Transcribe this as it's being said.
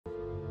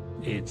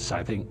It's,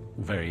 I think,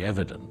 very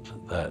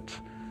evident that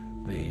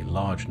the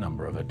large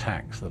number of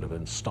attacks that have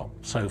been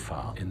stopped so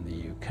far in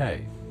the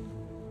UK,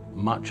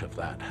 much of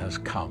that has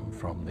come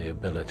from the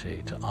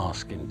ability to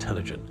ask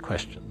intelligent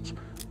questions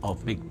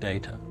of big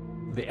data.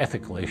 The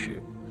ethical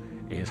issue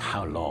is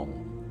how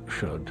long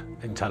should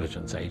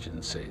intelligence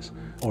agencies,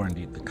 or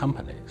indeed the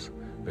companies,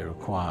 be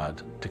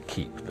required to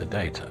keep the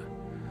data.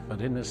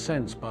 But in a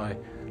sense, by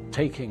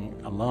taking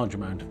a large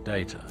amount of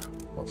data,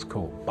 what's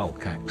called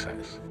bulk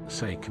access,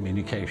 say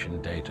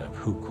communication data of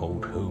who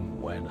called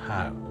whom, when,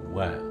 how, and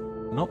where,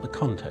 not the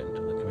content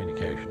of the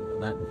communication,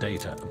 that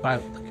data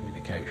about the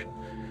communication.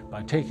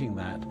 By taking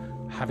that,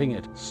 having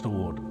it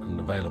stored and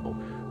available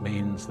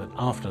means that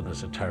after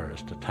there's a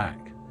terrorist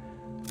attack,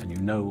 and you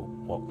know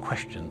what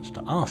questions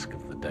to ask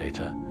of the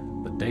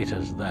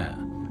data's there.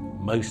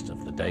 Most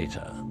of the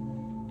data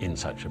in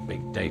such a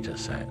big data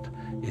set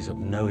is of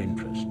no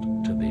interest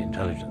to the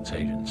intelligence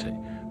agency,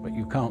 but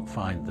you can't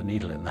find the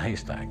needle in the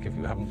haystack if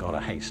you haven't got a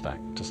haystack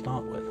to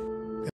start with.